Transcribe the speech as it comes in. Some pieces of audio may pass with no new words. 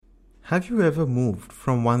Have you ever moved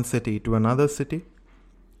from one city to another city?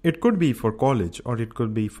 It could be for college or it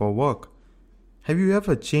could be for work. Have you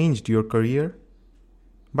ever changed your career?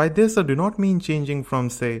 By this, I do not mean changing from,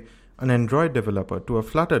 say, an Android developer to a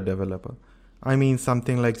Flutter developer. I mean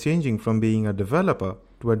something like changing from being a developer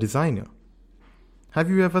to a designer. Have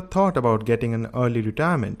you ever thought about getting an early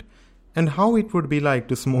retirement and how it would be like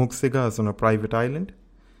to smoke cigars on a private island?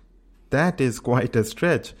 That is quite a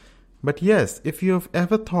stretch. But yes, if you have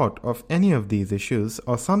ever thought of any of these issues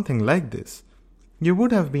or something like this, you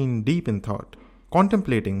would have been deep in thought,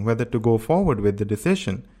 contemplating whether to go forward with the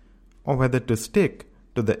decision or whether to stick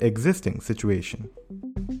to the existing situation.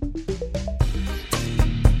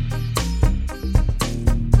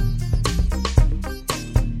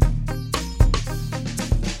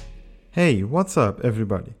 Hey, what's up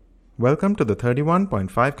everybody? Welcome to the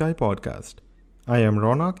 31.5 Guy podcast. I am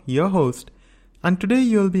Ronak, your host, and today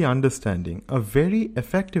you'll be understanding a very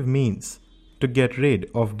effective means to get rid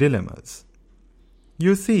of dilemmas.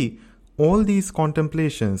 You see, all these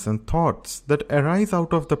contemplations and thoughts that arise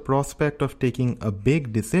out of the prospect of taking a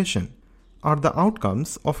big decision are the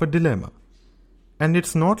outcomes of a dilemma. And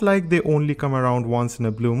it's not like they only come around once in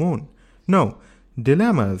a blue moon. No,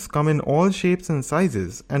 dilemmas come in all shapes and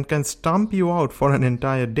sizes and can stump you out for an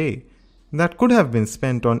entire day that could have been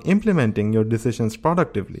spent on implementing your decisions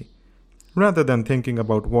productively, rather than thinking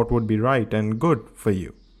about what would be right and good for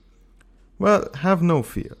you. Well, have no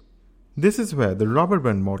fear. This is where the rubber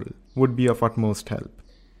band model would be of utmost help.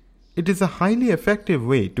 It is a highly effective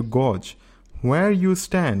way to gauge where you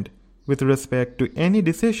stand with respect to any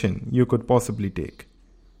decision you could possibly take,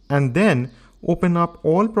 and then open up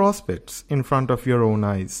all prospects in front of your own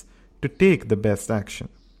eyes to take the best action.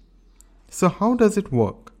 So how does it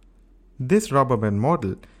work? This rubber band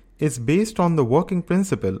model is based on the working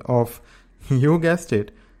principle of, you guessed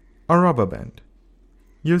it, a rubber band.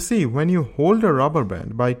 You see, when you hold a rubber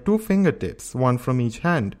band by two fingertips, one from each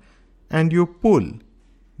hand, and you pull,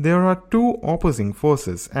 there are two opposing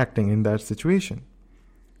forces acting in that situation.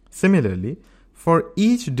 Similarly, for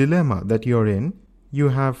each dilemma that you're in, you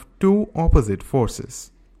have two opposite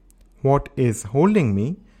forces. What is holding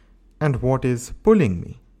me and what is pulling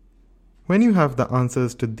me? When you have the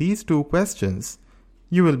answers to these two questions,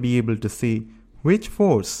 you will be able to see which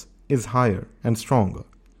force is higher and stronger.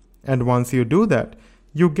 And once you do that,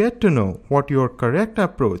 you get to know what your correct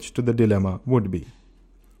approach to the dilemma would be.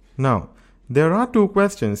 Now, there are two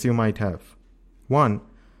questions you might have. One,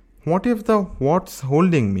 what if the what's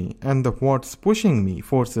holding me and the what's pushing me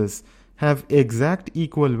forces have exact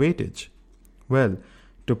equal weightage? Well,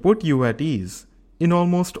 to put you at ease, in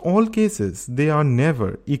almost all cases, they are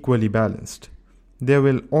never equally balanced. There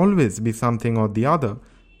will always be something or the other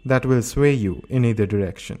that will sway you in either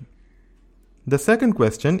direction. The second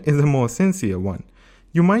question is a more sincere one.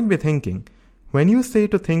 You might be thinking, when you say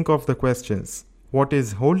to think of the questions, what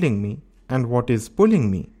is holding me and what is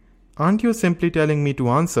pulling me, aren't you simply telling me to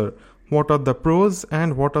answer what are the pros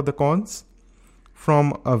and what are the cons?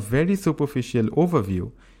 From a very superficial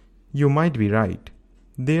overview, you might be right.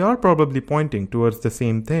 They are probably pointing towards the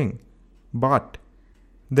same thing, but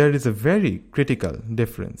there is a very critical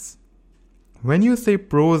difference. When you say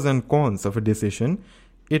pros and cons of a decision,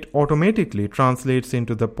 it automatically translates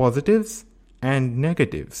into the positives and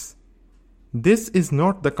negatives. This is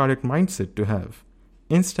not the correct mindset to have.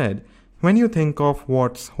 Instead, when you think of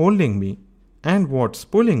what's holding me and what's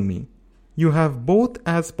pulling me, you have both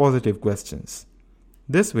as positive questions.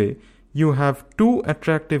 This way, you have two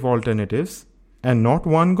attractive alternatives and not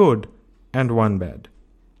one good and one bad.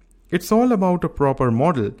 It's all about a proper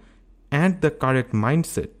model and the correct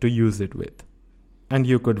mindset to use it with. And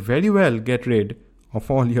you could very well get rid of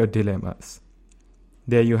all your dilemmas.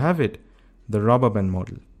 There you have it, the rubber band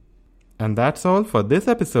model. And that's all for this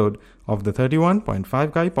episode of the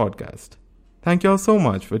 31.5 Guy podcast. Thank you all so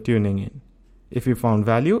much for tuning in. If you found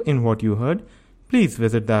value in what you heard, please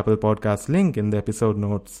visit the Apple Podcast link in the episode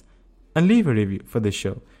notes and leave a review for this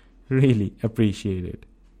show. Really appreciate it.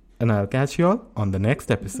 And I'll catch you all on the next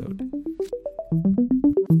episode.